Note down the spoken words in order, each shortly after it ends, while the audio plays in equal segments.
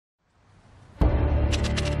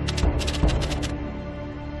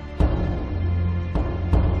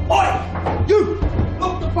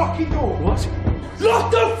fucking door. What?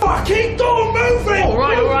 Lock the fucking door! Move it! All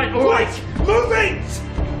right. Move it!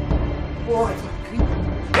 Right.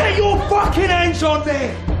 Get your fucking hands on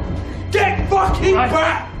there! Get fucking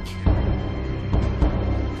back!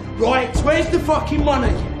 Right, where's the fucking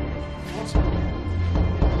money? What?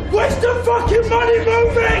 Where's the fucking money?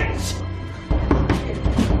 Move it!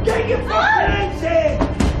 Get your fucking hands here!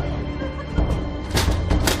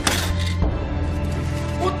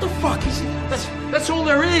 What the fuck is it? That's all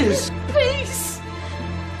there is. Please,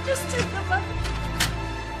 just take the money.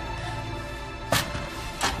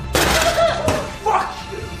 Fuck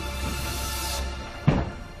you!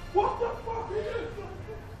 What the fuck is it?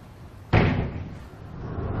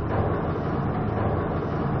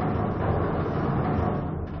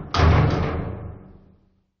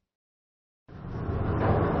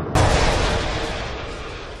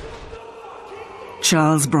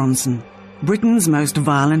 Charles Bronson, Britain's most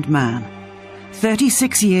violent man.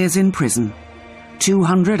 36 years in prison.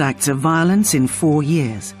 200 acts of violence in 4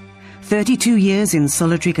 years. 32 years in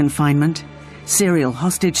solitary confinement. Serial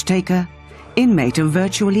hostage taker. Inmate of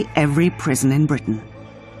virtually every prison in Britain.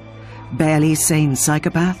 Barely sane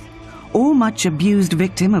psychopath, or much abused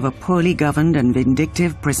victim of a poorly governed and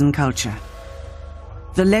vindictive prison culture.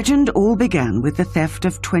 The legend all began with the theft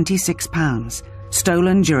of £26,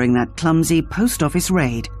 stolen during that clumsy post office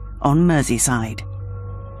raid on Merseyside.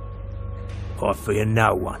 I fear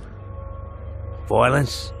no one.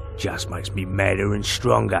 Violence just makes me madder and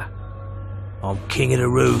stronger. I'm king of the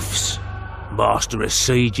roofs, master of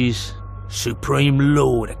sieges, supreme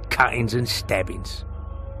lord of cuttings and stabbings,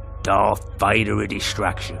 Darth Vader of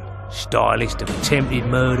distraction, stylist of attempted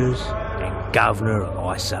murders, and governor of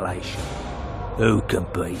isolation. Who can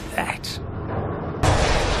beat that?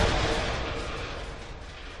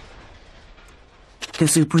 The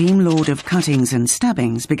Supreme Lord of Cuttings and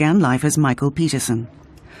Stabbings began life as Michael Peterson.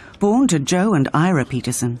 Born to Joe and Ira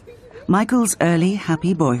Peterson, Michael's early,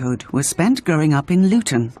 happy boyhood was spent growing up in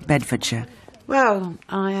Luton, Bedfordshire. Well,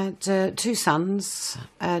 I had 2 sons,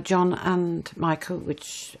 John and Michael,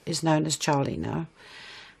 which is known as Charlie now.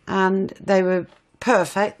 And they were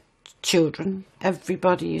perfect children.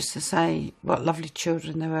 Everybody used to say what lovely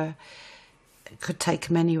children they were. Could take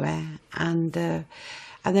them anywhere. And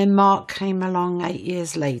then Mark came along 8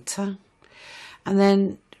 years later. And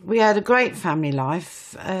then we had a great family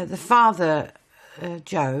life. The father,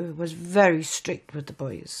 Joe, was very strict with the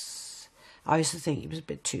boys. I used to think he was a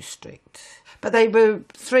bit too strict. But they were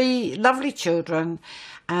 3 lovely children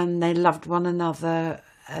and they loved one another.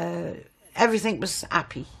 Everything was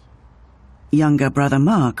happy. Younger brother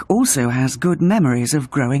Mark also has good memories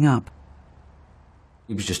of growing up.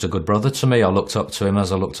 He was just a good brother to me. I looked up to him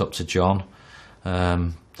as I looked up to John.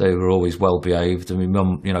 They were always well behaved. And my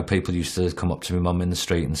mum, people used to come up to my mum in the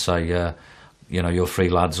street and say, your 3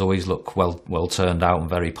 lads always look well turned out and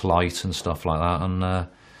very polite and stuff like that.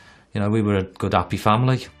 And we were a good, happy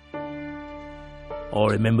family. I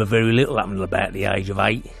remember very little up until about the age of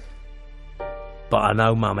 8. But I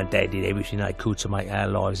know Mum and Dad did everything they could to make our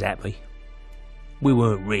lives happy. We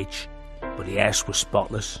weren't rich, but the house was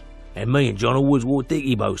spotless. And me and John always wore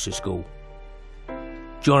dicky bows to school.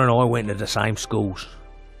 John and I went to the same schools.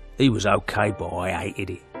 He was okay, but I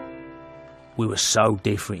hated it. We were so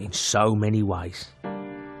different in so many ways.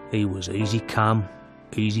 He was easy come,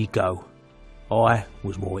 easy go. I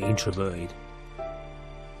was more introverted.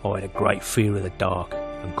 I had a great fear of the dark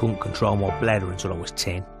and couldn't control my bladder until I was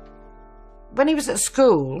 10. When he was at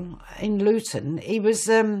school in Luton, he was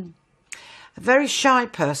a very shy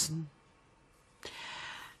person.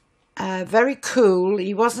 Very cool.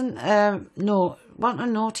 He wasn't a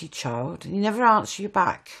naughty child. He never answered you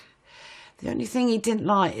back. The only thing he didn't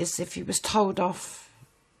like is if he was told off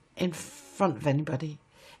in front of anybody.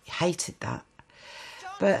 He hated that.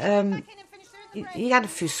 But he had a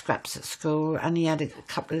few scraps at school and he had a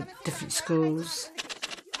couple of different schools.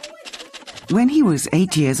 When he was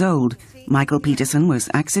 8 years old, Michael Peterson was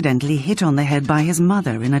accidentally hit on the head by his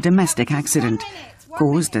mother in a domestic accident,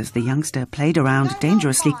 caused as the youngster played around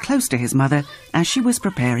dangerously close to his mother as she was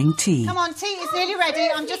preparing tea. Come on, tea is nearly ready.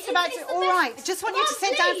 I'm just about to... All right, just want you to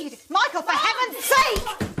sit down. Michael, for heaven's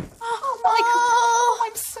sake! Oh, Michael. Oh,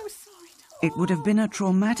 I'm so sorry. It would have been a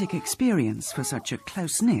traumatic experience for such a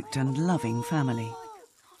close-knit and loving family.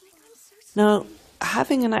 Now,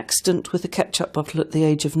 having an accident with a ketchup bottle at the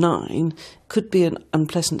age of 9 could be an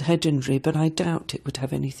unpleasant head injury, but I doubt it would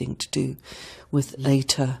have anything to do with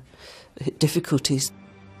later difficulties.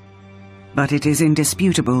 But it is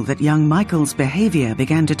indisputable that young Michael's behaviour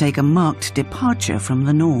began to take a marked departure from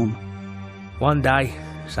the norm. One day,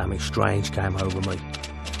 something strange came over me.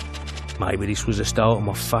 Maybe this was the start of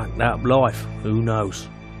my fucked up life, who knows?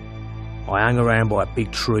 I hung around by a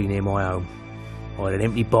big tree near my home. I had an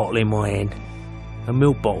empty bottle in my hand, a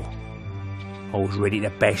milk bottle. I was ready to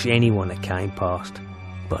bash anyone that came past,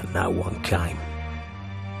 but no one came.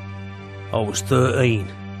 I was 13,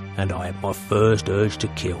 and I had my first urge to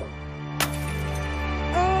kill.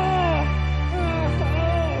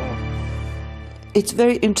 It's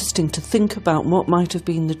very interesting to think about what might have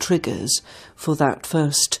been the triggers for that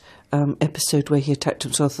first episode where he attacked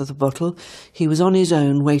himself with a bottle. He was on his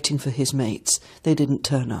own waiting for his mates. They didn't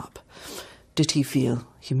turn up. Did he feel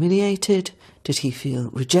humiliated? Did he feel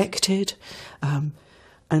rejected?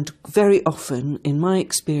 And very often, in my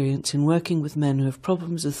experience in working with men who have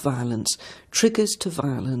problems with violence, triggers to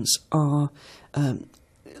violence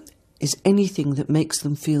is anything that makes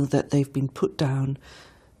them feel that they've been put down,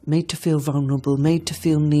 made to feel vulnerable, made to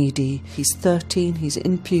feel needy. He's 13, he's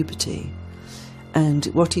in puberty, and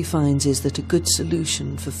what he finds is that a good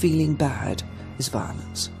solution for feeling bad is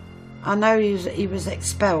violence. I know he was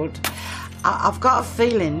expelled. I've got a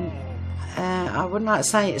feeling, I wouldn't like to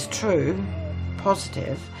say it's true,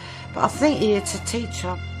 positive, but I think he is a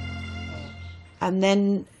teacher. And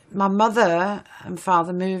then my mother and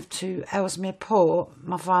father moved to Ellesmere Port.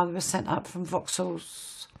 My father was sent up from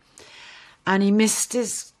Vauxhall's, and he missed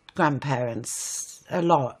his grandparents a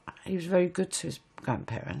lot. He was very good to his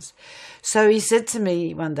grandparents. So he said to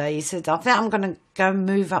me one day, he said, I think I'm going to go and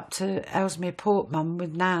move up to Ellesmere Port, Mum,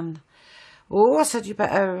 with Nan. Oh, I said, you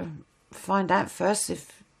better find out first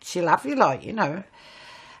if she'll have you, like, you know.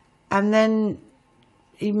 And then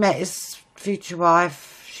he met his future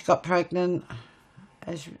wife. She got pregnant.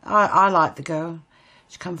 I like the girl.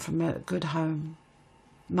 She come from a good home.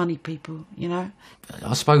 Money people, you know.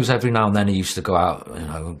 I suppose every now and then he used to go out, you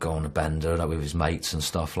know, go on a bender with his mates and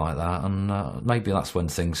stuff like that, and maybe that's when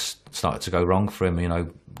things started to go wrong for him, you know,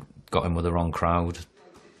 got him with the wrong crowd.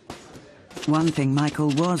 One thing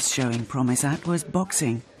Michael was showing promise at was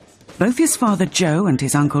boxing. Both his father Joe and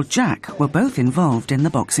his uncle Jack were both involved in the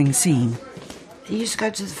boxing scene. He used to go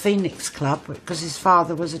to the Phoenix Club because his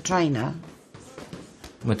father was a trainer.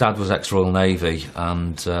 My dad was ex-Royal Navy,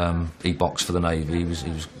 and he boxed for the Navy. He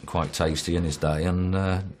was quite tasty in his day, and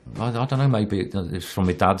I don't know, maybe it's from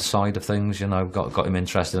my dad's side of things, you know, got him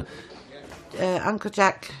interested. Uncle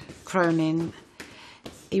Jack Cronin,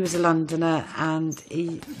 he was a Londoner, and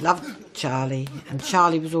he loved Charlie, and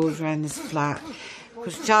Charlie was always around his flat,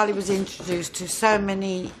 because Charlie was introduced to so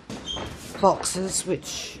many boxers,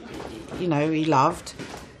 which, you know, he loved.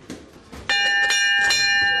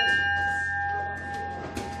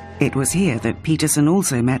 It was here that Peterson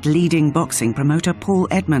also met leading boxing promoter Paul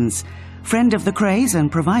Edmonds, friend of the craze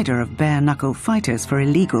and provider of bare-knuckle fighters for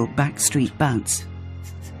illegal backstreet bouts.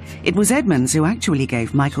 It was Edmonds who actually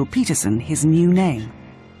gave Michael Peterson his new name.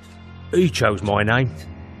 He chose my name.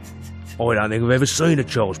 I don't think I've ever seen a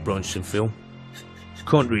Charles Bronson film.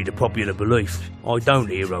 Contrary to popular belief, I don't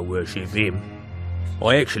hero worship him.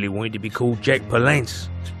 I actually wanted to be called Jack Palance,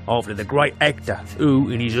 after the great actor who,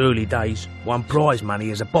 in his early days, won prize money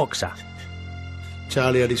as a boxer.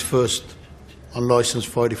 Charlie had his first unlicensed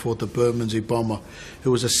fight. He fought the Bermondsey Bomber, who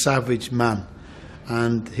was a savage man.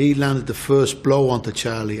 And he landed the first blow onto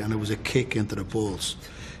Charlie, and it was a kick into the balls.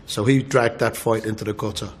 So he dragged that fight into the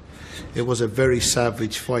gutter. It was a very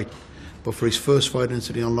savage fight. But for his first fight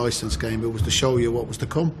into the unlicensed game, it was to show you what was to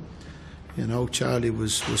come. You know, Charlie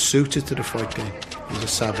was suited to the fight game. He was a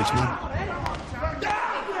savage man.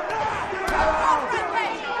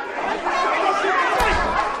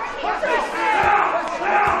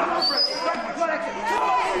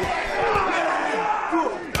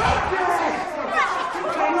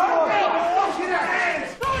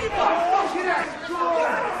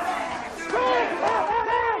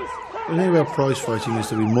 The thing about prize fighting is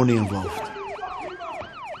there be money involved.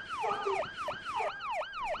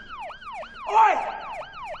 Oi!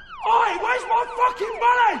 Oi! Where's my fucking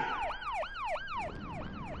money?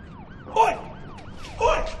 Oi!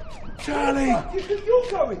 Oi! Charlie! You're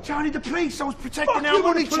going! Charlie, the police! I was protecting Fuck our you,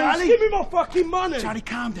 money, police. Charlie! Give me my fucking money! Charlie,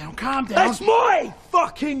 calm down, calm down. That's my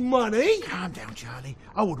fucking money! Calm down, Charlie.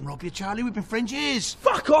 I wouldn't rob you, Charlie. We've been friends years.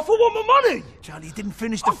 Fuck off, I want my money! Charlie, you didn't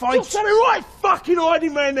finish the I've fight. got the right fucking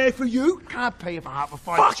hiding man there for you! Can't pay you for half a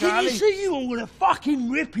fight, Fucking Charlie. you see you, I'm gonna fucking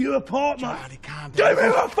rip you apart, mate! Charlie, calm down. Give me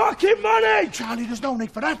my fucking money! Charlie, there's no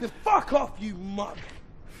need for that. Fuck off, you mug!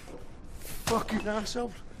 Fucking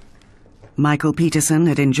asshole. Michael Peterson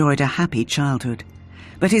had enjoyed a happy childhood,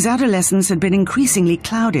 but his adolescence had been increasingly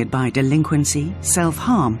clouded by delinquency,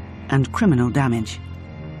 self-harm, and criminal damage.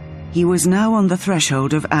 He was now on the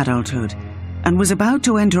threshold of adulthood and was about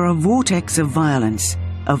to enter a vortex of violence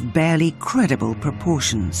of barely credible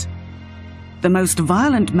proportions. The most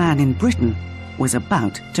violent man in Britain was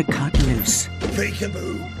about to cut loose.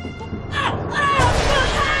 Peekaboo.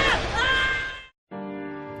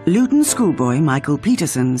 Luton schoolboy Michael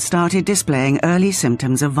Peterson started displaying early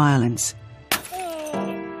symptoms of violence.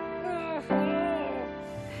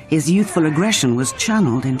 His youthful aggression was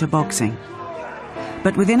channeled into boxing.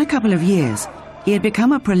 But within a couple of years, he had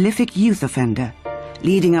become a prolific youth offender,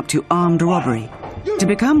 leading up to armed robbery, to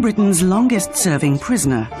become Britain's longest-serving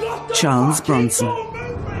prisoner, Charles Bronson.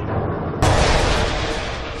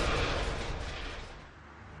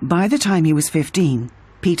 By the time he was 15,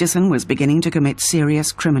 Peterson was beginning to commit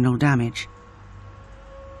serious criminal damage.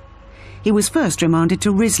 He was first remanded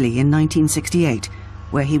to Risley in 1968,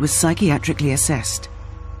 where he was psychiatrically assessed.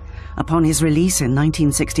 Upon his release in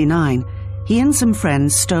 1969, he and some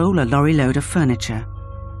friends stole a lorry load of furniture.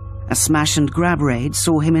 A smash-and-grab raid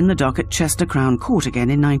saw him in the dock at Chester Crown Court again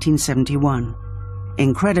in 1971.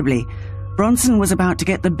 Incredibly, Bronson was about to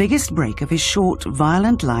get the biggest break of his short,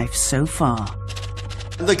 violent life so far.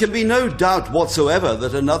 There can be no doubt whatsoever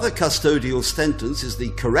that another custodial sentence is the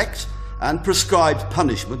correct and prescribed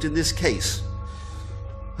punishment in this case.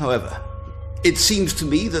 However, it seems to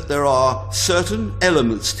me that there are certain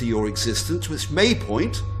elements to your existence which may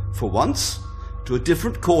point, for once, to a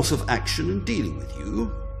different course of action in dealing with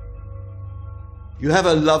you. You have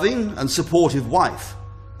a loving and supportive wife,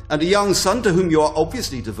 and a young son to whom you are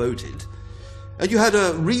obviously devoted, and you had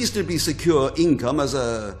a reasonably secure income as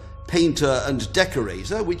a painter and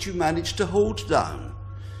decorator, which you managed to hold down.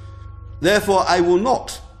 Therefore, I will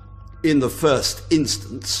not, in the first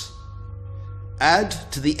instance, add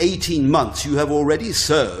to the 18 months you have already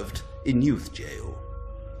served in youth jail.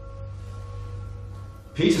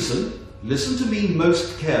 Peterson, listen to me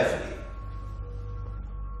most carefully.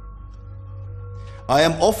 I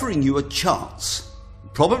am offering you a chance,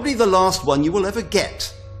 probably the last one you will ever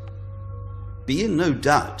get. Be in no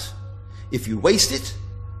doubt, if you waste it,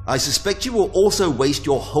 I suspect you will also waste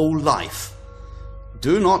your whole life.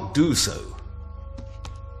 Do not do so.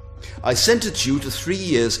 I sentence you to 3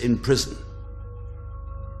 years in prison.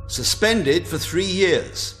 Suspended for 3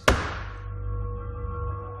 years.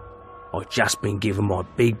 I'd just been given my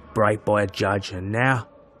big break by a judge, and now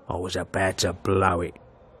I was about to blow it.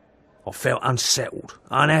 I felt unsettled,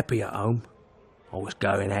 unhappy at home. I was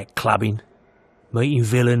going out clubbing, meeting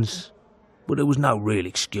villains, but there was no real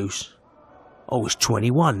excuse. I was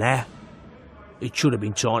 21 now. It should have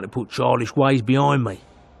been time to put childish ways behind me.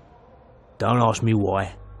 Don't ask me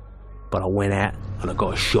why, but I went out and I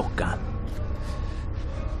got a shotgun.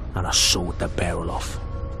 And I sawed the barrel off.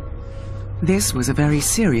 This was a very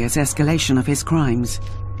serious escalation of his crimes.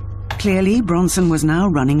 Clearly, Bronson was now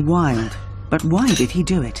running wild. But why did he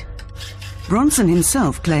do it? Bronson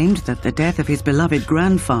himself claimed that the death of his beloved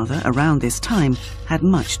grandfather around this time had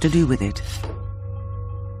much to do with it.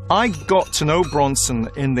 I got to know Bronson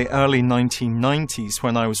in the early 1990s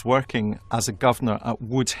when I was working as a governor at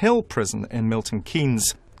Wood Hill Prison in Milton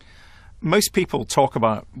Keynes. Most people talk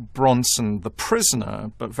about Bronson the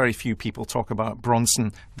prisoner, but very few people talk about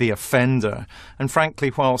Bronson the offender. And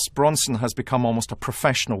frankly, whilst Bronson has become almost a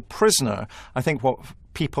professional prisoner, I think what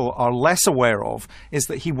people are less aware of is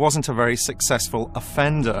that he wasn't a very successful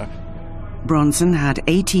offender. Bronson had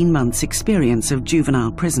 18 months' experience of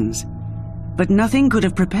juvenile prisons. But nothing could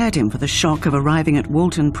have prepared him for the shock of arriving at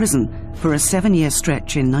Walton Prison for a 7-year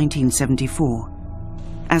stretch in 1974.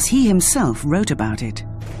 As he himself wrote about it,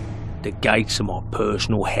 the gates of my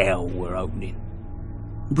personal hell were opening.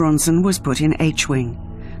 Bronson was put in H-Wing,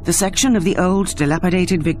 the section of the old,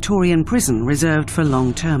 dilapidated Victorian prison reserved for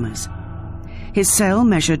long-termers. His cell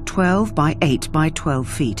measured 12 by 8 by 12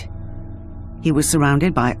 feet. He was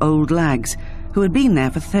surrounded by old lags who had been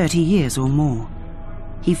there for 30 years or more.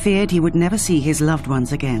 He feared he would never see his loved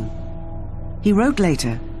ones again. He wrote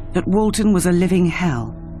later that Walton was a living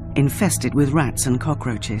hell, infested with rats and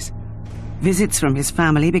cockroaches. Visits from his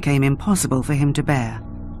family became impossible for him to bear.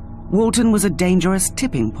 Walton was a dangerous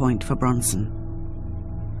tipping point for Bronson.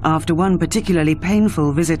 After one particularly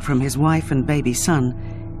painful visit from his wife and baby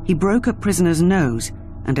son, he broke a prisoner's nose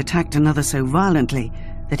and attacked another so violently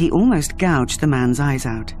that he almost gouged the man's eyes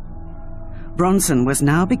out. Bronson was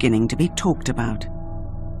now beginning to be talked about.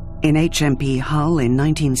 In HMP Hull in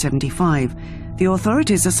 1975, the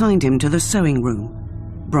authorities assigned him to the sewing room.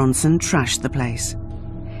 Bronson trashed the place.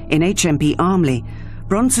 In HMP Armley,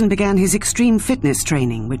 Bronson began his extreme fitness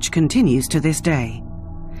training, which continues to this day.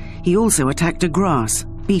 He also attacked a grass,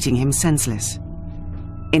 beating him senseless.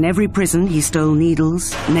 In every prison, he stole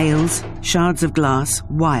needles, nails, shards of glass,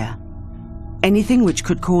 wire. Anything which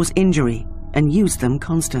could cause injury, and used them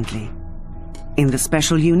constantly. In the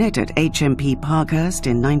special unit at HMP Parkhurst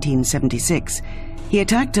in 1976, he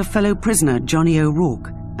attacked a fellow prisoner, Johnny O'Rourke,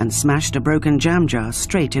 and smashed a broken jam jar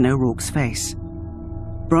straight in O'Rourke's face.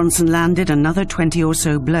 Bronson landed another 20 or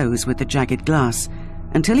so blows with the jagged glass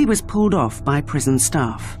until he was pulled off by prison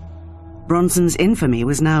staff. Bronson's infamy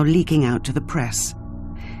was now leaking out to the press.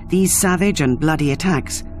 These savage and bloody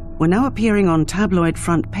attacks were now appearing on tabloid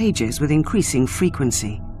front pages with increasing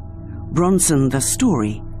frequency. Bronson, the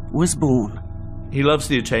story, was born. He loves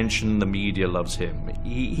the attention, the media loves him.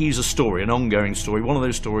 He's a story, an ongoing story, one of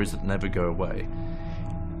those stories that never go away.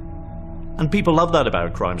 And people love that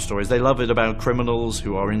about crime stories. They love it about criminals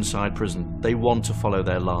who are inside prison. They want to follow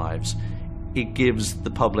their lives. It gives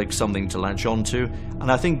the public something to latch onto,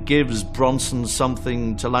 and I think gives Bronson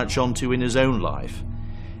something to latch onto in his own life.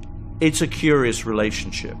 It's a curious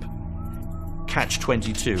relationship.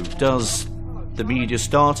 Catch-22. Does the media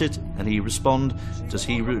start it and he respond? Does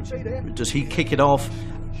he kick it off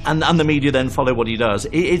and the media then follow what he does?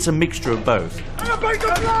 It's a mixture of both.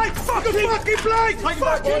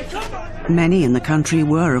 Many in the country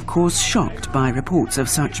were, of course, shocked by reports of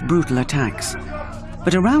such brutal attacks.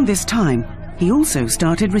 But around this time, he also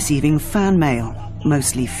started receiving fan mail,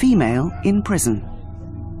 mostly female, in prison.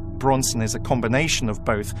 Bronson is a combination of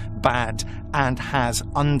both bad and has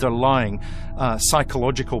underlying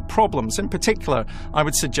psychological problems. In particular, I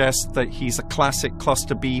would suggest that he's a classic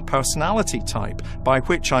cluster B personality type, by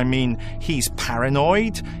which I mean he's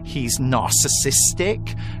paranoid, he's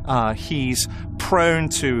narcissistic, he's prone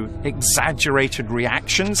to exaggerated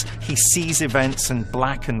reactions, he sees events in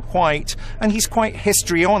black and white, and he's quite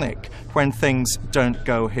histrionic when things don't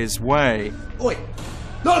go his way. Oi!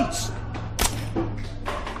 Nonce!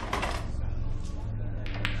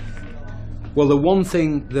 Well, the one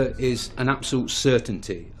thing that is an absolute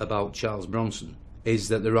certainty about Charles Bronson is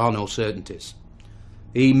that there are no certainties.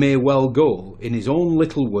 He may well go in his own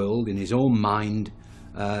little world, in his own mind.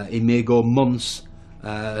 He may go months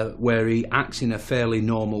where he acts in a fairly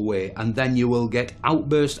normal way, and then you will get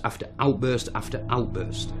outburst after outburst after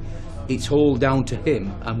outburst. It's all down to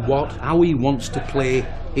him and how he wants to play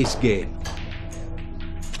his game.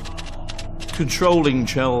 Controlling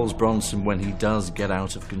Charles Bronson when he does get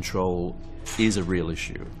out of control is a real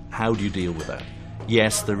issue. How do you deal with that?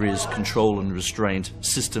 Yes, there is control and restraint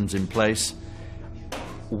systems in place.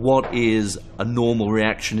 What is a normal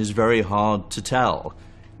reaction is very hard to tell.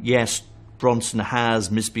 Yes, Bronson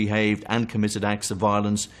has misbehaved and committed acts of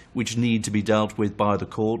violence which need to be dealt with by the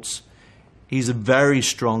courts. He's a very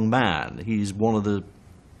strong man. He's one of the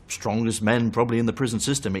strongest men probably in the prison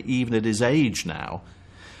system, even at his age now.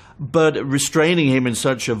 But restraining him in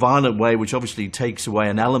such a violent way, which obviously takes away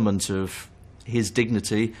an element of his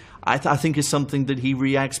dignity, I think is something that he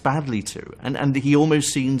reacts badly to. And he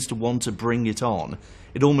almost seems to want to bring it on.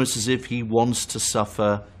 It almost as if he wants to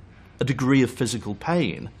suffer a degree of physical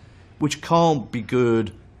pain, which can't be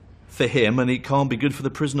good for him, and it can't be good for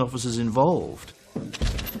the prison officers involved.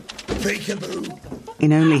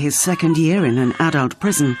 In only his second year in an adult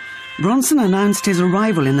prison, Bronson announced his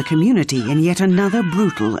arrival in the community in yet another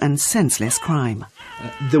brutal and senseless crime.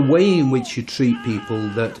 The way in which you treat people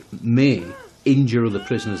that may injure other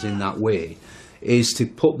prisoners in that way is to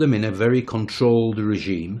put them in a very controlled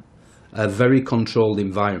regime, a very controlled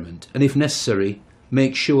environment, and if necessary,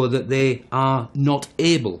 make sure that they are not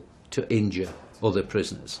able to injure other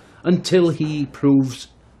prisoners until he proves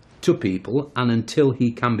to people and until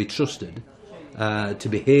he can be trusted to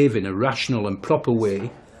behave in a rational and proper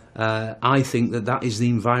way. I think that is the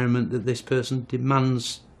environment that this person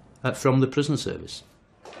demands from the prison service.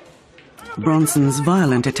 Bronson's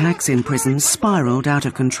violent attacks in prison spiralled out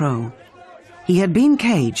of control. He had been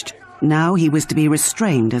caged, now he was to be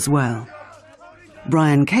restrained as well.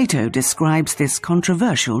 Brian Cato describes this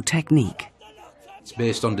controversial technique. It's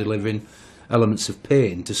based on delivering elements of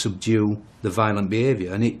pain to subdue the violent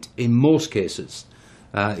behaviour, and in most cases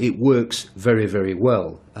it works very, very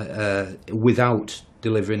well without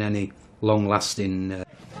delivering any long-lasting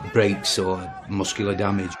breaks or muscular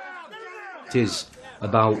damage. It is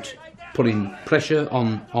about putting pressure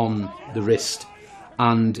on the wrist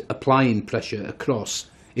and applying pressure across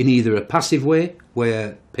in either a passive way,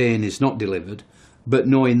 where pain is not delivered, but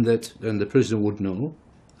knowing that, and the prisoner would know,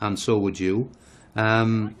 and so would you,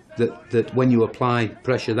 that when you apply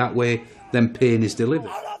pressure that way, then pain is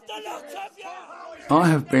delivered. I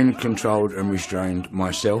have been controlled and restrained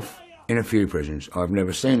myself in a few prisons. I've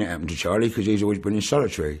never seen it happen to Charlie because he's always been in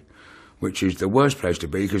solitary, which is the worst place to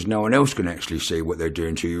be because no one else can actually see what they're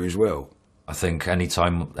doing to you as well. I think any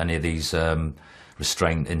time any of these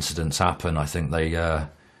restraint incidents happen, I think they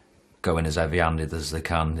go in as heavy-handed as they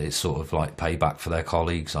can. It's sort of like payback for their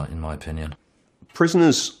colleagues, in my opinion.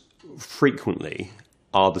 Prisoners frequently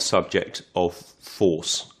are the subject of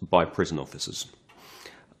force by prison officers.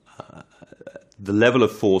 The level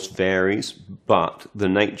of force varies, but the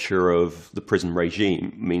nature of the prison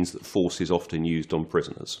regime means that force is often used on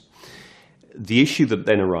prisoners. The issue that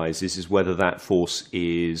then arises is whether that force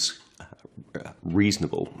is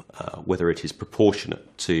reasonable, whether it is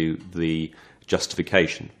proportionate to the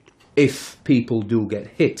justification. If people do get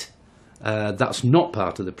hit, that's not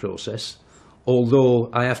part of the process, although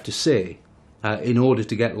I have to say, in order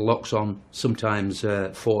to get locks on, sometimes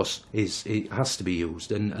force has to be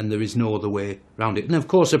used, and there is no other way around it. And of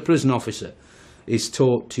course, a prison officer is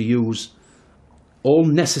taught to use all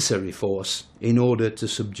necessary force in order to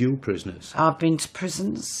subdue prisoners. I've been to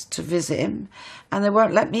prisons to visit him, and they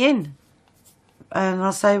won't let me in. And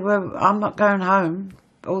I say, well, I'm not going home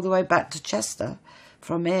all the way back to Chester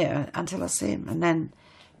from here until I see him. And then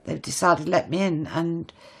they've decided to let me in,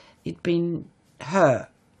 and he'd been hurt.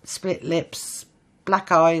 Split lips,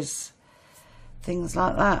 black eyes, things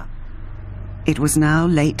like that. It was now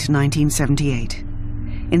late 1978.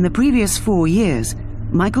 In the previous 4 years,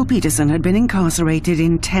 Michael Peterson had been incarcerated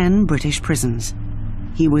in 10 British prisons.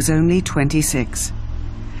 He was only 26.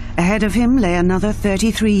 Ahead of him lay another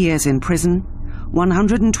 33 years in prison,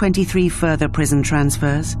 123 further prison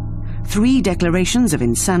transfers, 3 declarations of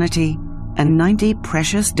insanity, and 90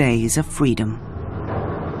 precious days of freedom.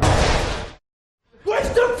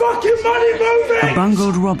 A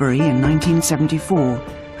bungled robbery in 1974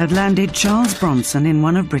 had landed Charles Bronson in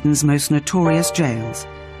one of Britain's most notorious jails,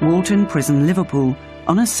 Walton Prison, Liverpool,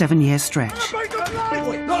 on a 7-year stretch.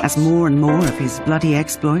 As more and more of his bloody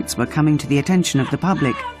exploits were coming to the attention of the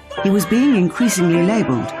public, he was being increasingly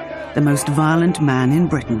labelled the most violent man in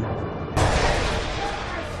Britain.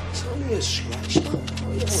 It's only a scratch.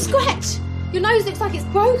 Scratch? Your nose looks like it's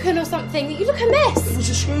broken or something. You look a mess. It was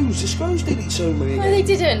the screws. The screws did it to me. No, they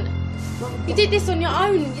didn't. You did this on your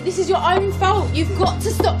own. This is your own fault. You've got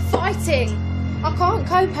to stop fighting. I can't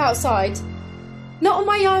cope outside. Not on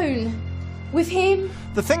my own. With him.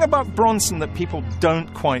 The thing about Bronson that people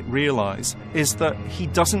don't quite realise is that he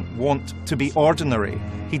doesn't want to be ordinary.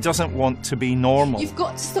 He doesn't want to be normal. You've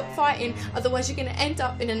got to stop fighting, otherwise you're going to end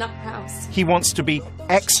up in a nut house. He wants to be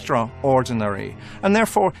extraordinary. And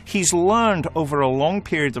therefore, he's learned over a long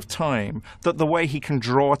period of time that the way he can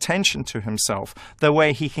draw attention to himself, the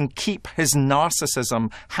way he can keep his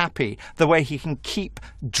narcissism happy, the way he can keep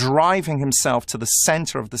driving himself to the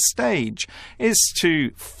centre of the stage is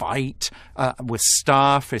to fight with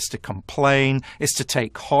staff, is to complain, is to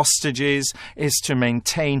take hostages, is to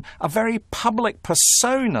maintain a very public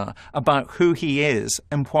persona about who he is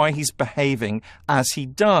and why he's behaving as he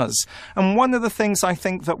does. And one of the things I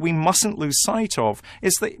think that we mustn't lose sight of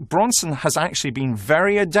is that Bronson has actually been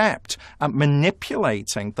very adept at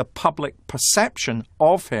manipulating the public perception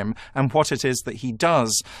of him and what it is that he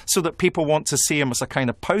does, so that people want to see him as a kind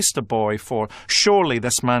of poster boy for surely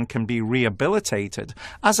this man can be rehabilitated,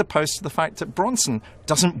 as opposed to the fact that Bronson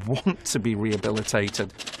doesn't want to be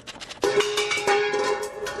rehabilitated.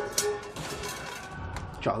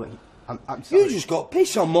 Charlie, I'm sorry. You just got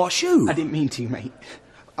piss on my shoe. I didn't mean to, mate.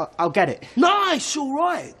 I'll get it. No, it's all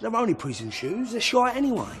right. They're only prison shoes. They're shite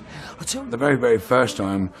anyway. I tell you. The very, very first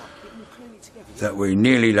time that we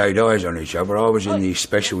nearly laid eyes on each other, I was in the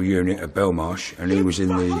special unit at Belmarsh, and he was in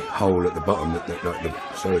the hole at the bottom, like the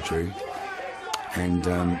solitary. And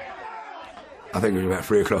I think it was about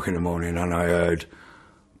 3 o'clock in the morning, and I heard,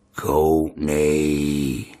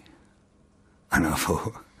 "Courtney," and I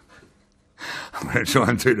thought, I'm going to try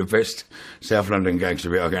and do the best South London gangster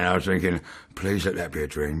bit I can. I was thinking, please let that be a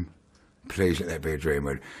dream. Please let that be a dream.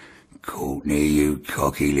 And, "Courtney, you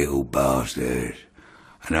cocky little bastard."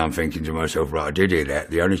 And I'm thinking to myself, right, I did hear that.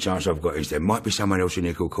 The only chance I've got is there might be someone else in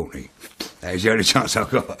here called Courtney. That is the only chance I've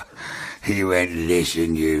got. He went,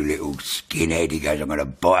 "Listen, you little skinhead." He goes, "I'm going to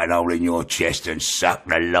bite a hole in your chest and suck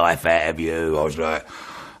the life out of you." I was like...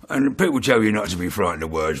 And people tell you not to be frightened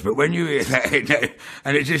of words, but when you hear that,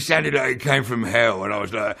 and it just sounded like it came from hell, and I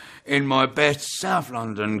was like, in my best South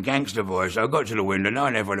London gangster voice, I got to the window,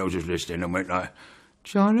 knowing everyone else was listening, and went like,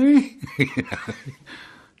 "Johnny?"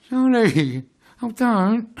 "Johnny, oh,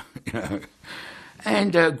 don't." You know,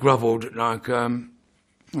 and grovelled like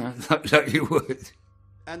you would.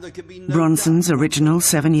 Bronson's original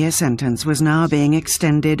 7-year sentence was now being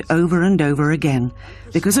extended over and over again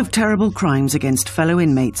because of terrible crimes against fellow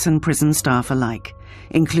inmates and prison staff alike,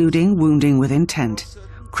 including wounding with intent,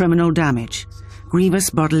 criminal damage, grievous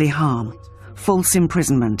bodily harm, false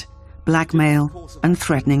imprisonment, blackmail, and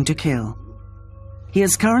threatening to kill. He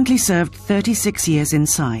has currently served 36 years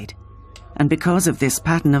inside, and because of this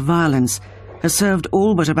pattern of violence, has served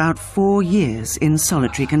all but about 4 years in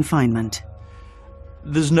solitary confinement.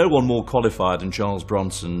 There's no one more qualified than Charles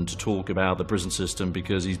Bronson to talk about the prison system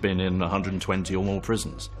because he's been in 120 or more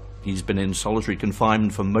prisons. He's been in solitary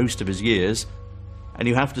confinement for most of his years, and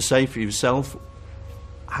you have to say for yourself,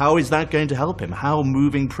 how is that going to help him? How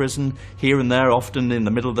moving prison here and there, often in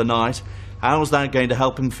the middle of the night, how is that going to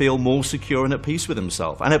help him feel more secure and at peace with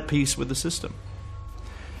himself and at peace with the system?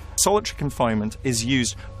 Solitary confinement is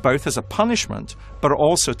used both as a punishment but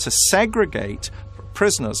also to segregate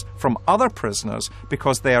prisoners from other prisoners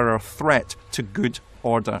because they are a threat to good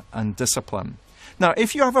order and discipline. Now,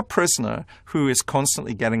 if you have a prisoner who is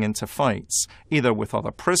constantly getting into fights, either with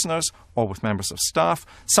other prisoners or with members of staff,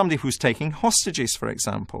 somebody who's taking hostages, for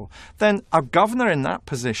example, then a governor in that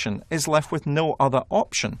position is left with no other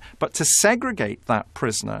option but to segregate that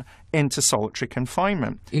prisoner into solitary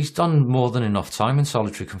confinement. He's done more than enough time in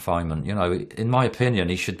solitary confinement. You know, in my opinion,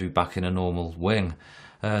 he should be back in a normal wing.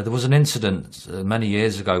 There was an incident many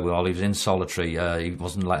years ago while he was in solitary. He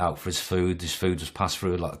wasn't let out for his food. His food was passed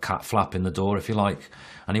through like a cat flap in the door, if you like.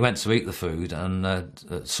 And he went to eat the food and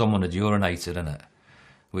someone had urinated in it,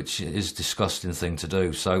 which is a disgusting thing to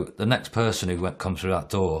do. So the next person who come through that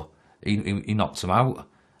door, he knocked him out,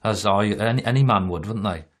 as any man would, wouldn't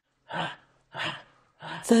they?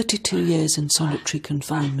 32 years in solitary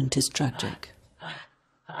confinement is tragic.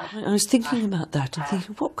 I was thinking about that and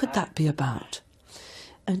thinking, what could that be about?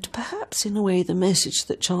 And perhaps, in a way, the message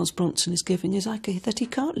that Charles Bronson is giving is that he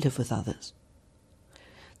can't live with others.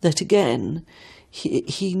 That, again,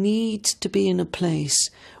 he needs to be in a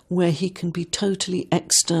place where he can be totally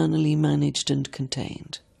externally managed and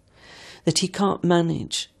contained. That he can't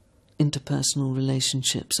manage interpersonal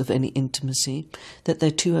relationships of any intimacy, that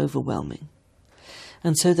they're too overwhelming.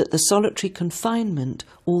 And so that the solitary confinement,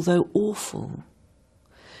 although awful,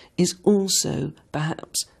 is also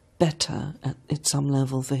perhaps better at some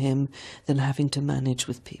level for him than having to manage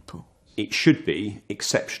with people. It should be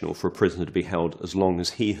exceptional for a prisoner to be held as long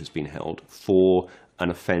as he has been held for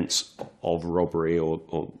an offence of robbery or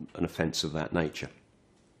an offence of that nature.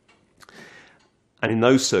 And in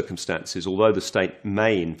those circumstances, although the state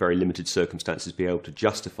may, in very limited circumstances, be able to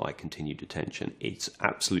justify continued detention, it's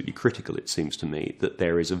absolutely critical, it seems to me, that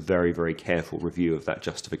there is a very, very careful review of that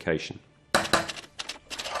justification.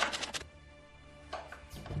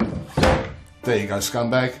 There you go,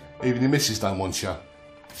 scumbag. Even your missus don't want you.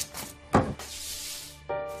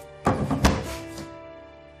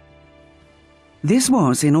 This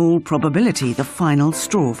was, in all probability, the final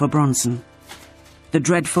straw for Bronson. The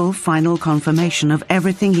dreadful final confirmation of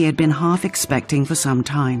everything he had been half expecting for some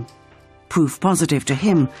time. Proof positive to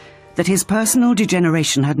him that his personal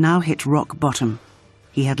degeneration had now hit rock bottom.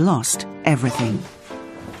 He had lost everything.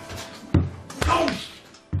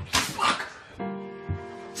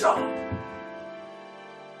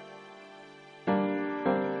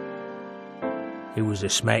 It was a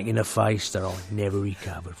smack in the face that I never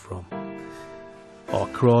recovered from. I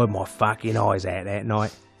cried my fucking eyes out that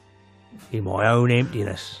night, in my own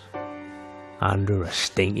emptiness, under a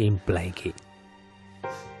stinking blanket.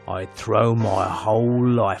 I had thrown my whole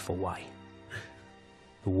life away.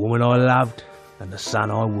 The woman I loved and the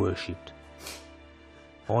son I worshipped.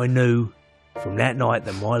 I knew from that night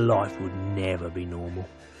that my life would never be normal.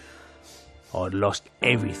 I'd lost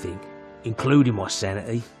everything, including my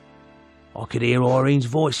sanity. I could hear Irene's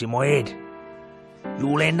voice in my head.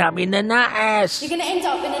 You'll end up in the nut house. You're going to end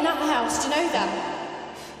up in a nut house, do you know that?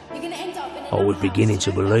 You're going to end up in a nut I was beginning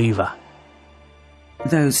to believe her.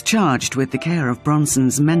 Those charged with the care of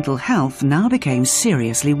Bronson's mental health now became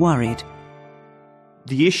seriously worried.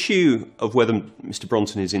 The issue of whether Mr.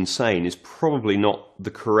 Bronson is insane is probably not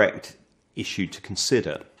the correct issue to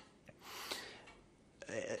consider.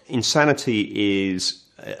 Insanity is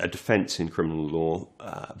a defence in criminal law,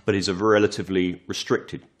 but is a relatively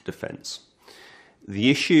restricted defence.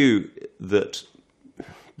 The issue that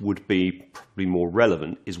would be probably more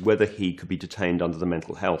relevant is whether he could be detained under the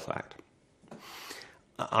Mental Health Act.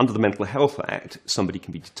 Under the Mental Health Act, somebody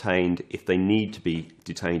can be detained if they need to be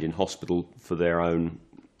detained in hospital for their own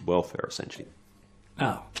welfare, essentially.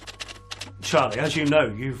 Now, Charlie, as you know,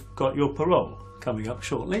 you've got your parole coming up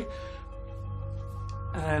shortly.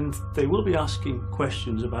 And they will be asking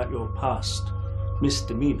questions about your past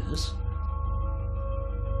misdemeanours.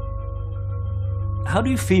 How do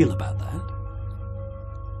you feel about that?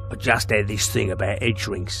 I just had this thing about head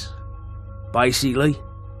shrinks. Basically,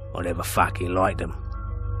 I never fucking liked them.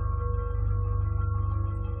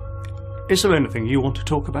 Is there anything you want to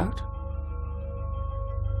talk about?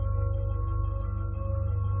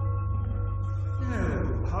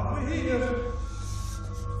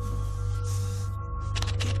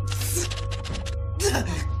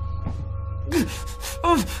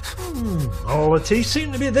 All the teeth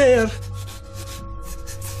seem to be there.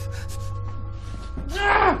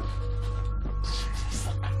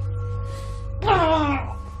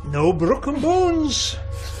 No broken bones.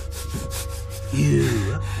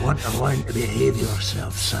 You want to learn to behave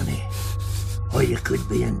yourself, sonny, or you could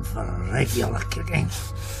be in for regular kicking.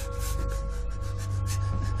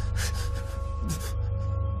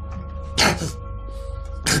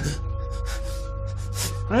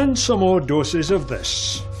 And some more doses of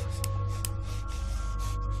this.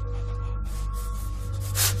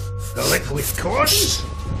 The liquid corns.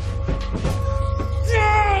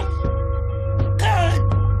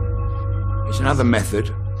 It's another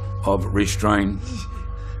method of restrain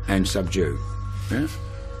and subdue. Yeah?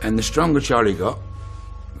 And the stronger Charlie got,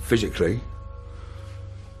 physically,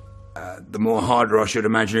 the more harder I should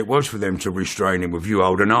imagine it was for them to restrain him with you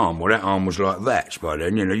hold an arm. Well, that arm was like that by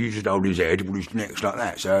then, you know, you just hold his head with his neck's like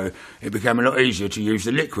that. So it became a lot easier to use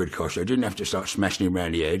the liquid kosh. They didn't have to start smashing him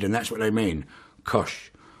around the head, and that's what they mean, kosh.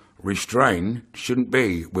 Restrain shouldn't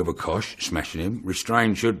be with a kosh, smashing him.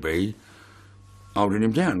 Restrain should be holding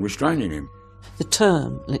him down, restraining him. The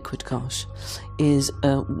term liquid kosh is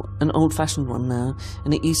an old-fashioned one now,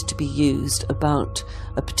 and it used to be used about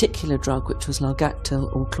a particular drug which was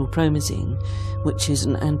Largactil or chlorpromazine, which is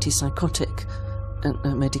an antipsychotic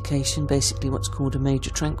medication, basically what's called a major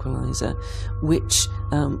tranquilizer, which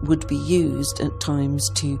would be used at times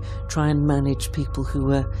to try and manage people who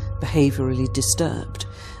were behaviourally disturbed.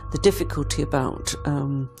 The difficulty about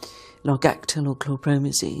Largactil or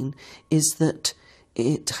chlorpromazine is that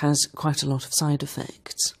it has quite a lot of side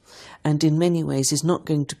effects, and in many ways is not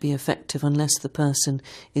going to be effective unless the person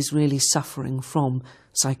is really suffering from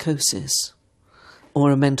psychosis or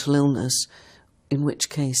a mental illness, in which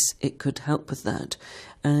case it could help with that.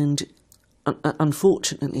 And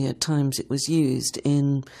unfortunately, at times it was used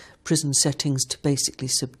in prison settings to basically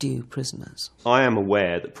subdue prisoners. I am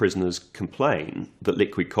aware that prisoners complain that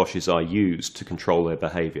liquid koshes are used to control their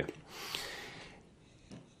behaviour.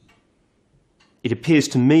 It appears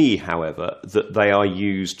to me, however, that they are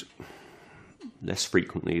used less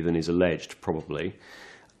frequently than is alleged, probably.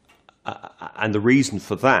 And the reason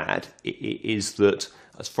for that is that,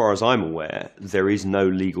 as far as I'm aware, there is no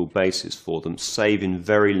legal basis for them, save in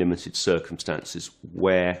very limited circumstances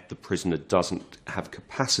where the prisoner doesn't have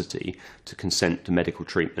capacity to consent to medical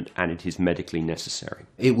treatment and it is medically necessary.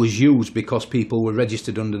 It was used because people were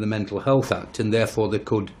registered under the Mental Health Act, and therefore they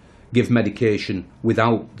could give medication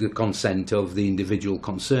without the consent of the individual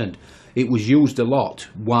concerned. It was used a lot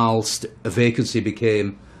whilst a vacancy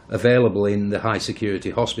became available in the high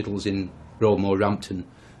security hospitals in Broadmoor, Rampton,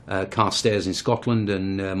 Carstairs in Scotland,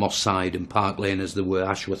 and Moss Side and Park Lane, as there were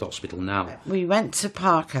Ashworth Hospital now. We went to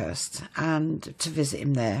Parkhurst and to visit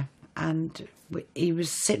him there, and he was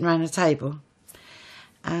sitting around a table,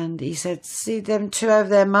 and he said, "See them two over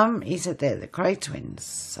there, Mum?" He said, "They're the Cray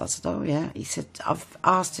twins." I said, "Oh, yeah." He said, "I've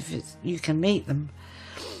asked if you can meet them."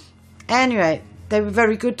 Anyway, they were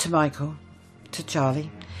very good to Michael, to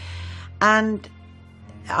Charlie. And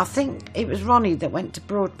I think it was Ronnie that went to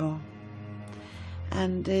Broadmoor.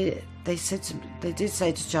 And they did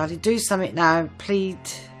say to Charlie, "Do something now, plead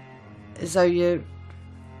as though you're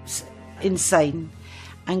insane,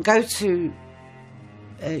 and go to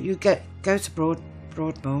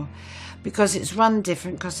Broadmoor, because it's run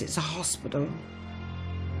different, because it's a hospital."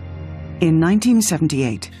 In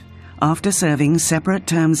 1978, after serving separate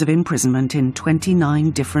terms of imprisonment in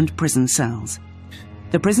 29 different prison cells,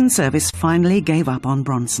 the prison service finally gave up on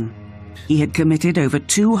Bronson. He had committed over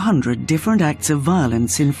 200 different acts of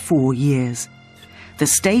violence in 4 years. The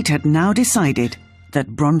state had now decided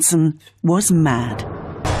that Bronson was mad.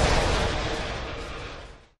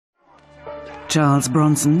 Charles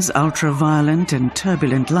Bronson's ultra-violent and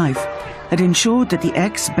turbulent life had ensured that the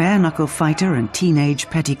ex-bare-knuckle fighter and teenage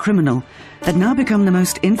petty criminal had now become the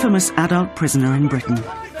most infamous adult prisoner in Britain.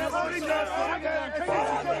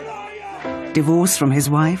 Divorce from his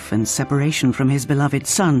wife and separation from his beloved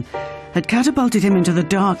son had catapulted him into the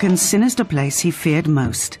dark and sinister place he feared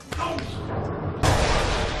most: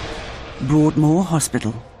 Broadmoor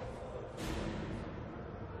Hospital.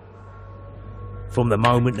 From the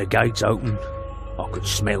moment the gates opened, I could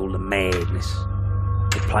smell the madness.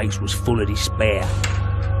 The place was full of despair,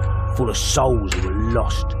 full of souls who were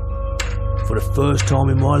lost. For the first time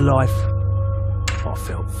in my life, I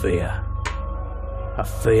felt fear. A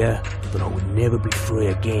fear that I would never be free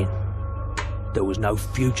again. There was no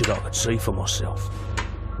future that I could see for myself.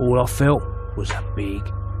 All I felt was a big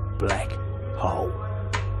black hole.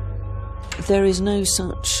 There is no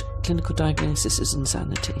such clinical diagnosis as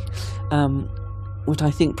insanity. what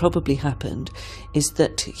I think probably happened is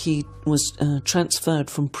that he was transferred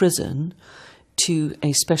from prison to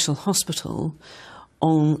a special hospital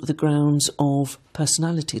on the grounds of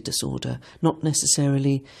personality disorder, not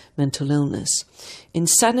necessarily mental illness.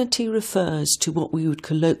 Insanity refers to what we would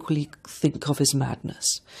colloquially think of as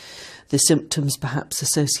madness. The symptoms perhaps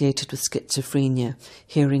associated with schizophrenia,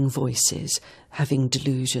 hearing voices, having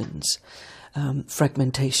delusions,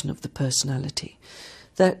 fragmentation of the personality.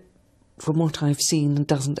 That, from what I've seen,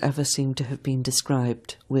 doesn't ever seem to have been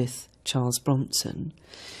described with Charles Bronson.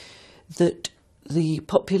 That the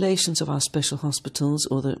populations of our special hospitals,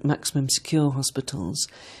 or the maximum secure hospitals,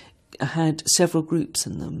 had several groups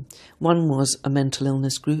in them. One was a mental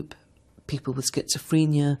illness group, people with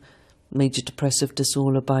schizophrenia, major depressive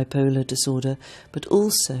disorder, bipolar disorder, but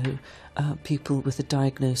also people with a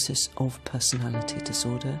diagnosis of personality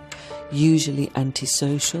disorder, usually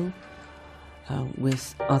antisocial,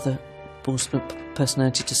 with other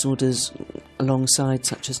personality disorders alongside,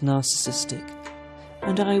 such as narcissistic.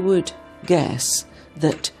 And I would guess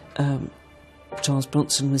that Charles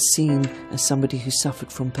Bronson was seen as somebody who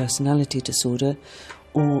suffered from personality disorder,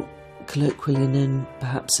 or colloquially known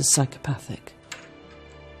perhaps as psychopathic.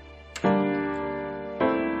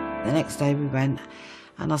 The next day we went,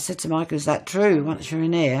 and I said to Michael, is that true? Once you're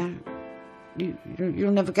in here,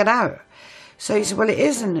 you'll never get out. So he said, well, it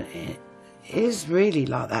isn't. It is really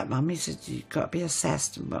like that, Mum. He said, you've got to be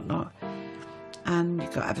assessed and whatnot. And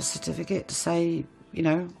you've got to have a certificate to say, you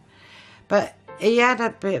know. But he had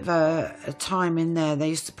a bit of a time in there. They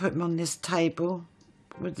used to put him on this table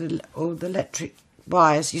with all the electric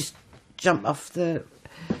wires. You jump off the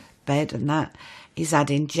bed and that. He's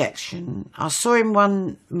had injection. I saw him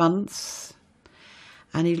 1 month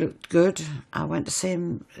and he looked good. I went to see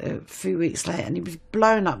him a few weeks later and he was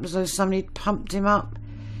blown up as though somebody had pumped him up.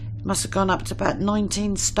 He must have gone up to about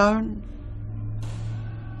 19 stone.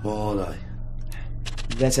 What are they?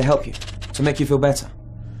 There to help you, to make you feel better.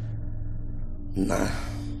 Nah.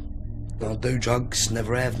 I'll do drugs,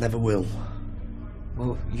 never have, never will.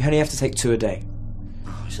 Well, you only have to take 2 a day.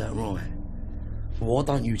 Oh, is that right? Well, why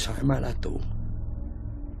don't you take them out that door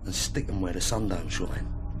and stick them where the sun don't shine?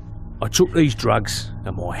 I took these drugs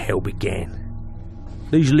and my hell began.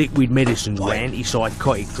 These liquid medicines were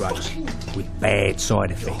antipsychotic drugs with bad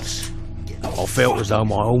side effects. I felt as though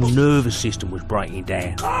my whole nervous system was breaking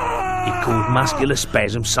down. It caused muscular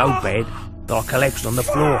spasms so bad that I collapsed on the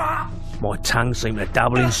floor. My tongue seemed to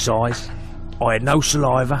double in size. I had no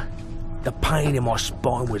saliva. The pain in my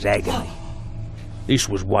spine was agony. This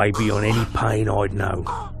was way beyond any pain I'd known.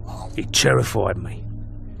 It terrified me.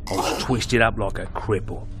 I was twisted up like a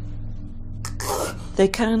cripple. They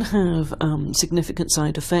can have significant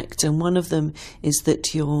side effects, and one of them is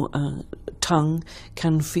that your tongue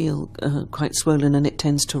can feel quite swollen and it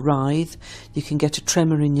tends to writhe. You can get a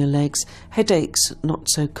tremor in your legs. Headaches, not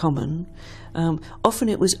so common. Often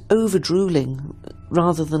it was over-drooling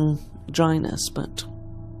rather than dryness, but...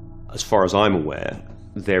 As far as I'm aware,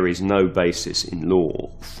 there is no basis in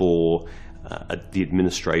law for the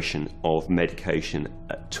administration of medication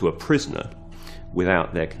to a prisoner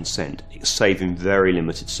without their consent, save in very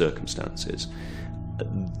limited circumstances.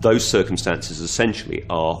 Those circumstances essentially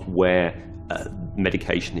are where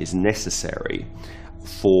medication is necessary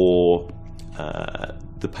for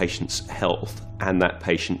the patient's health and that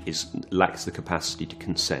patient lacks the capacity to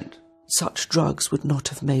consent. Such drugs would not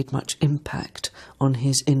have made much impact on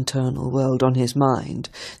his internal world, on his mind.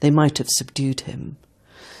 They might have subdued him,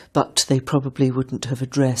 but they probably wouldn't have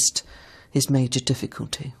addressed his major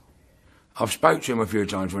difficulty. I've spoke to him a few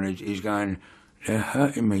times when he's going, they're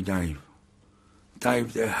hurting me, Dave.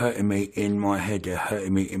 Dave, they're hurting me in my head, they're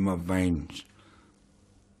hurting me in my veins.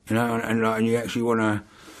 You know, and you actually want to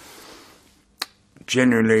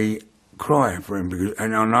generally cry for him, because,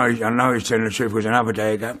 and I know he's telling the truth, because another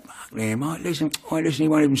day I go, fuck him, listen, he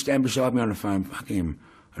won't even stand beside me on the phone, fuck him,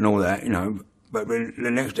 and all that, you know. But the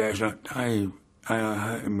next day it's like, Dave, they are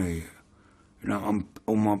hurting me. You know,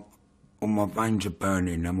 all my veins are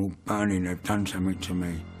burning, I'm all burning, they've done something to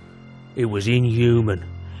me. It was inhuman.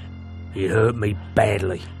 It hurt me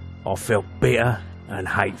badly. I felt bitter and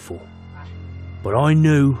hateful. But I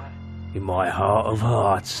knew, in my heart of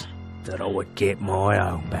hearts, that I would get my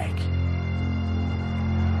own back.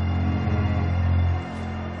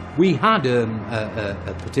 We had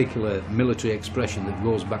a particular military expression that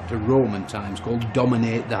goes back to Roman times called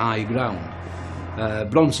dominate the high ground.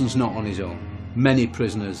 Bronson's not on his own. Many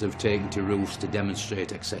prisoners have taken to roofs to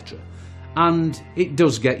demonstrate, etc. And it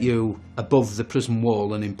does get you above the prison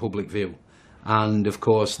wall and in public view. And of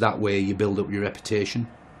course, that way you build up your reputation.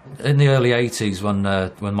 In the early 80s,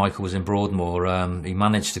 when Michael was in Broadmoor, he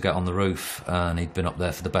managed to get on the roof, and he'd been up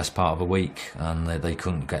there for the best part of a week, and they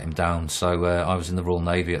couldn't get him down. So I was in the Royal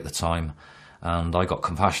Navy at the time, and I got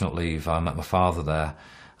compassionate leave. I met my father there,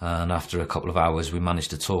 and after a couple of hours, we managed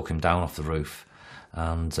to talk him down off the roof.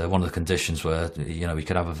 And one of the conditions were, you know, he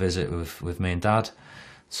could have a visit with me and Dad.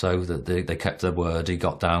 So that they kept their word. He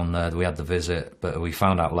got down there, we had the visit, but we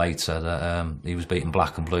found out later that he was beaten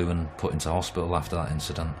black and blue and put into hospital after that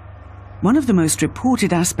incident. One of the most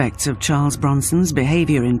reported aspects of Charles Bronson's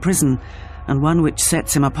behaviour in prison, and one which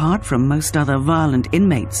sets him apart from most other violent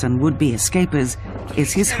inmates and would-be escapers,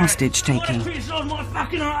 is his hostage-taking.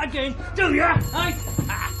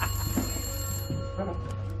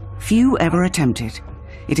 Few ever attempt it.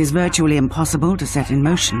 It is virtually impossible to set in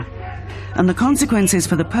motion, and the consequences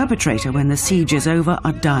for the perpetrator when the siege is over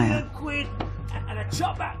are dire.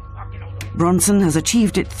 Bronson has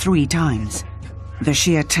achieved it 3 times. The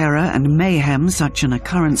sheer terror and mayhem such an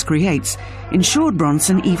occurrence creates ensured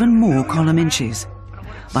Bronson even more column inches.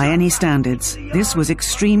 By any standards, this was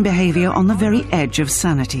extreme behaviour on the very edge of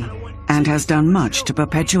sanity, and has done much to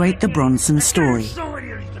perpetuate the Bronson story.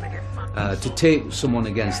 To take someone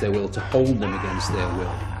against their will, to hold them against their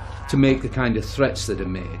will, to make the kind of threats that are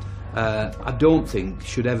made, I don't think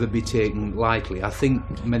should ever be taken lightly. I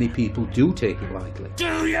think many people do take it lightly.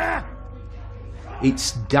 Do ya?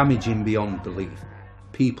 It's damaging beyond belief.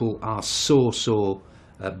 People are so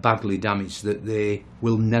badly damaged that they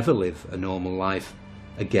will never live a normal life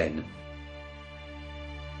again.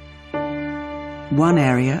 One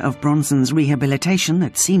area of Bronson's rehabilitation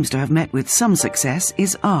that seems to have met with some success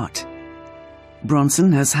is art.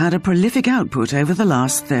 Bronson has had a prolific output over the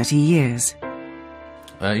last 30 years.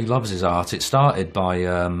 He loves his art. It started by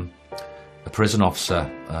a prison officer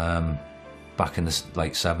back in the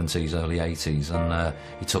late 70s, early 80s, and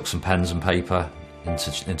he took some pens and paper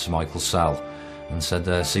into Michael's cell and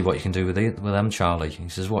said, see what you can do with them, Charlie. He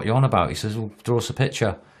says, what are you on about? He says, well, draw us a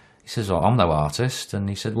picture. He says, well, I'm no artist. And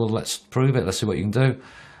he said, well, let's prove it, let's see what you can do.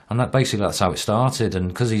 And that's how it started. And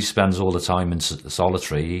because he spends all the time in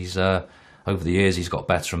solitary, he's over the years he's got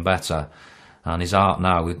better and better. And his art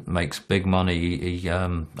now makes big money.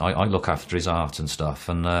 I look after his art and stuff.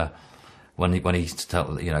 And when he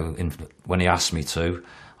asks me to,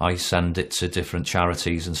 I send it to different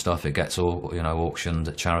charities and stuff. It gets auctioned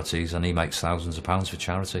at charities, and he makes thousands of pounds for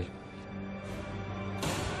charity.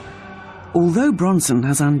 Although Bronson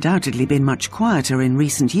has undoubtedly been much quieter in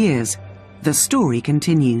recent years, the story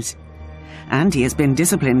continues. And he has been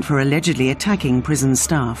disciplined for allegedly attacking prison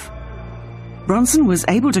staff. Bronson was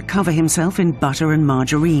able to cover himself in butter and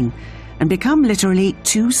margarine and become literally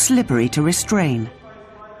too slippery to restrain.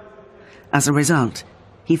 As a result,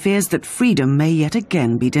 he fears that freedom may yet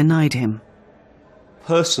again be denied him.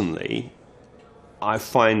 Personally, I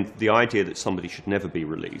find the idea that somebody should never be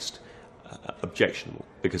released objectionable,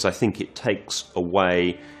 because I think it takes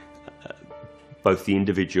away both the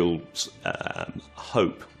individual's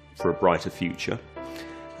hope for a brighter future,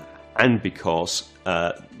 and because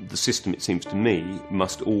the system, it seems to me,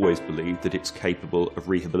 must always believe that it's capable of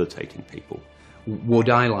rehabilitating people. Would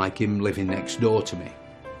I like him living next door to me?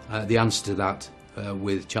 The answer to that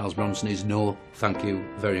with Charles Bronson is no, thank you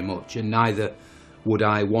very much. And neither would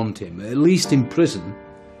I want him. At least in prison,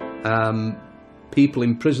 people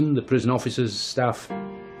in prison, the prison officers, staff,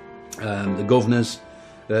 the governors,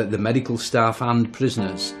 the medical staff and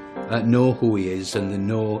prisoners know who he is, and they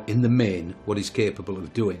know in the main what he's capable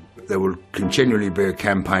of doing. There will continually be a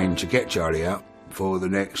campaign to get Charlie out for the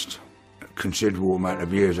next considerable amount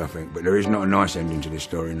of years, I think. But there is not a nice ending to this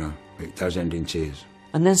story, no. It does end in tears.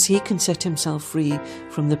 Unless he can set himself free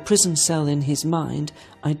from the prison cell in his mind,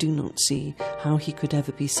 I do not see how he could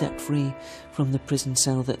ever be set free from the prison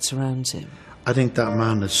cell that surrounds him. I think that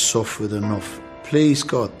man has suffered enough. Please,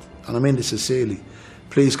 God, and I mean this sincerely,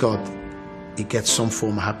 please, God, he gets some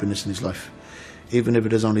form of happiness in his life, even if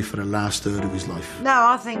it is only for the last third of his life. No,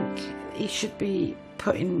 I think he should be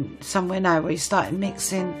put in somewhere now where he's starting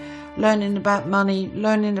mixing, learning about money,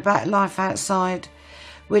 learning about life outside,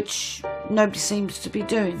 which nobody seems to be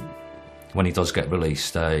doing. When he does get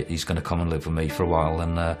released, he's going to come and live with me for a while,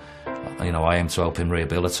 and I aim to help him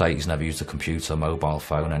rehabilitate. He's never used a computer, mobile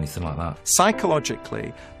phone, anything like that.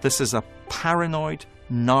 Psychologically, this is a paranoid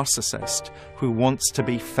narcissist who wants to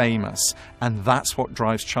be famous, and that's what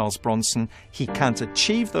drives Charles Bronson. He can't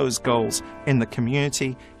achieve those goals in the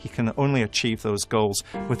community. He can only achieve those goals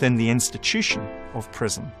within the institution of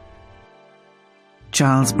prison.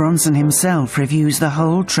 Charles Bronson himself reviews the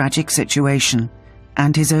whole tragic situation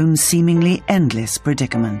and his own seemingly endless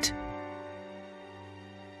predicament.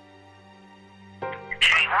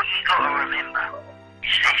 See, what you got to remember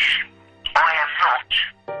is this.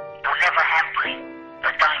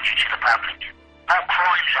 public. All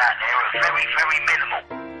crimes out there are very, very minimal.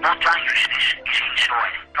 My dangerousness is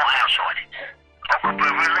inside, not outside. I could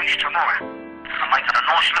be released tomorrow and making a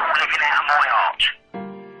nice little living out of my art.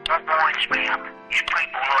 What winds me up is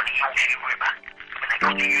people like the Yorkshire Ripper, when they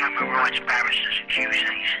got the human rights barristers and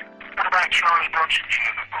QCs. What about Charlie Bronson's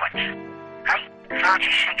human rights? Hey, 36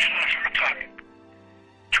 years in the ken.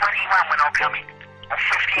 21 when I come in. I'm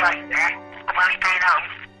 58 now. I've only been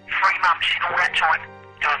home 3 months in all that time.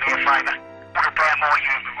 Do me a favour. What about my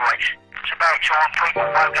human rights? It's about time people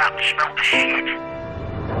woke up and smelled the shit.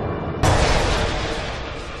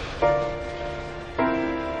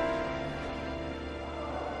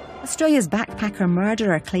 Australia's backpacker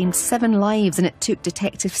murderer claimed 7 lives and it took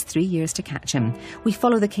detectives 3 years to catch him. We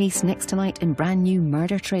follow the case next tonight in brand new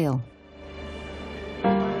Murder Trail.